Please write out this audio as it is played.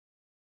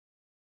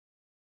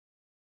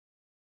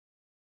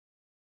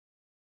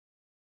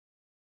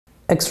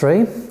X-Ray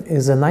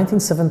is a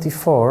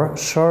 1974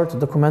 short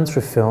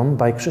documentary film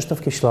by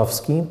Krzysztof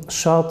Kieślowski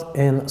shot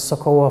in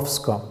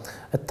Sokołowsko,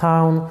 a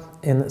town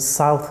in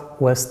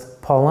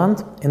southwest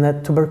Poland in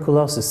a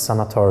tuberculosis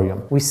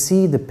sanatorium. We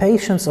see the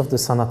patients of the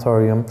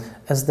sanatorium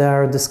as they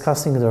are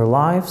discussing their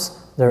lives,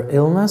 their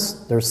illness,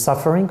 their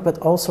suffering, but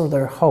also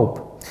their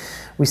hope.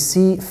 We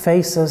see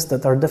faces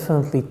that are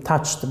definitely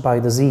touched by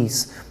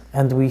disease,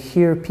 and we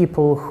hear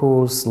people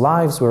whose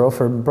lives were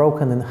often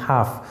broken in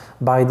half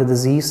by the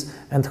disease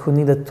and who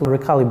needed to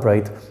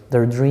recalibrate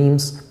their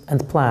dreams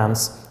and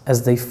plans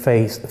as they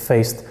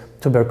faced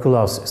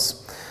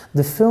tuberculosis.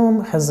 The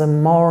film has a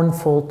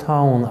mournful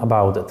tone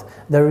about it.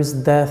 There is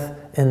death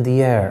in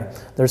the air.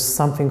 There's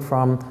something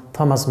from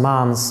Thomas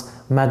Mann's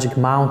Magic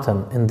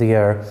Mountain in the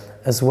air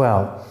as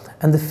well.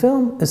 And the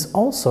film is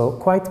also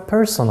quite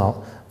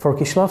personal for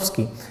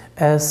Kieślowski,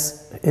 as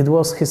it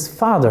was his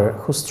father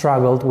who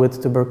struggled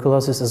with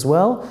tuberculosis as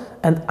well,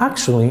 and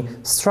actually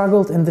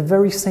struggled in the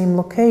very same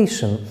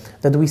location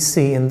that we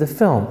see in the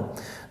film.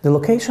 The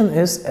location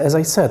is, as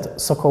I said,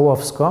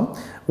 Sokołowsko,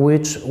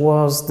 which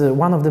was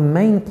one of the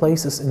main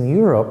places in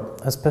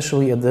Europe,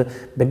 especially at the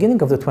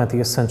beginning of the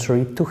 20th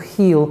century, to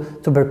heal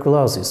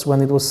tuberculosis,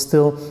 when it was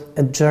still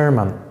a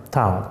German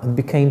town. It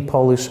became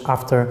Polish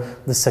after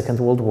the Second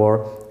World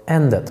War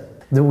ended.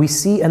 We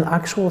see an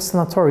actual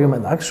sanatorium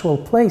and actual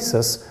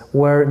places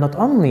where not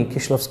only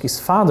Kieślowski's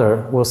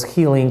father was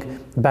healing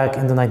back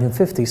in the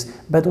 1950s,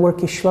 but where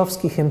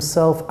Kieślowski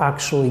himself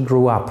actually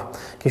grew up.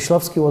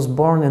 Kieślowski was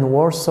born in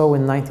Warsaw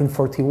in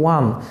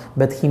 1941,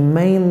 but he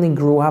mainly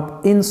grew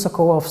up in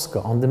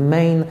Sokołowsko, on the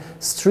main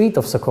street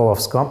of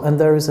Sokołowsko, and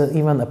there is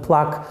even a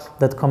plaque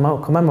that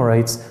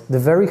commemorates the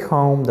very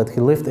home that he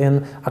lived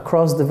in,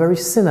 across the very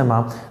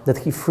cinema that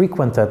he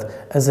frequented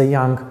as a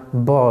young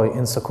boy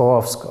in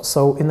Sokołowsko.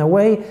 So in a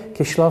way,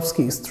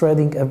 Kieślowski is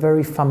treading a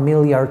very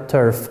familiar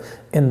turf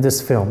in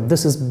this film.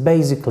 This is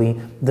basically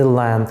the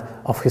land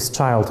of his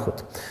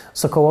childhood.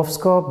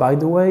 Sokołowsko, by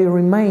the way,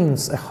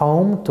 remains a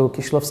home to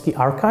Kieślowski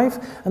Archive,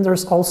 and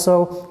there's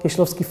also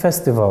Kieślowski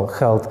Festival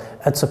held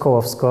at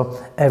Sokołowsko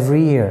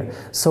every year.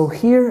 So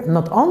here,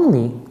 not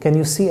only can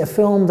you see a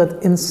film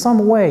that in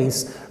some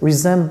ways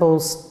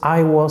resembles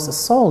I Was a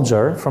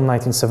Soldier from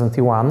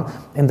 1971,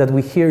 in that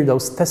we hear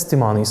those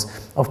testimonies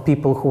of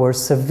people who were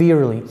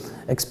severely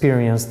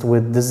experienced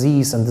with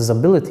disease and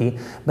disability,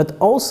 but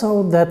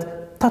also that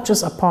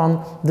touches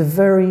upon the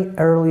very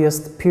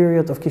earliest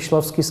period of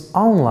Kieślowski's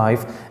own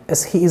life,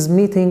 as he is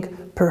meeting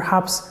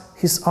perhaps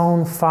his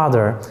own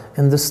father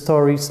in the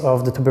stories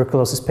of the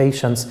tuberculosis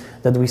patients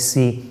that we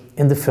see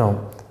in the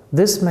film.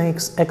 This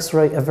makes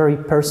X-Ray a very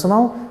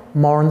personal,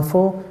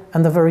 mournful,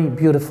 and a very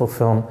beautiful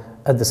film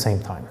at the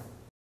same time.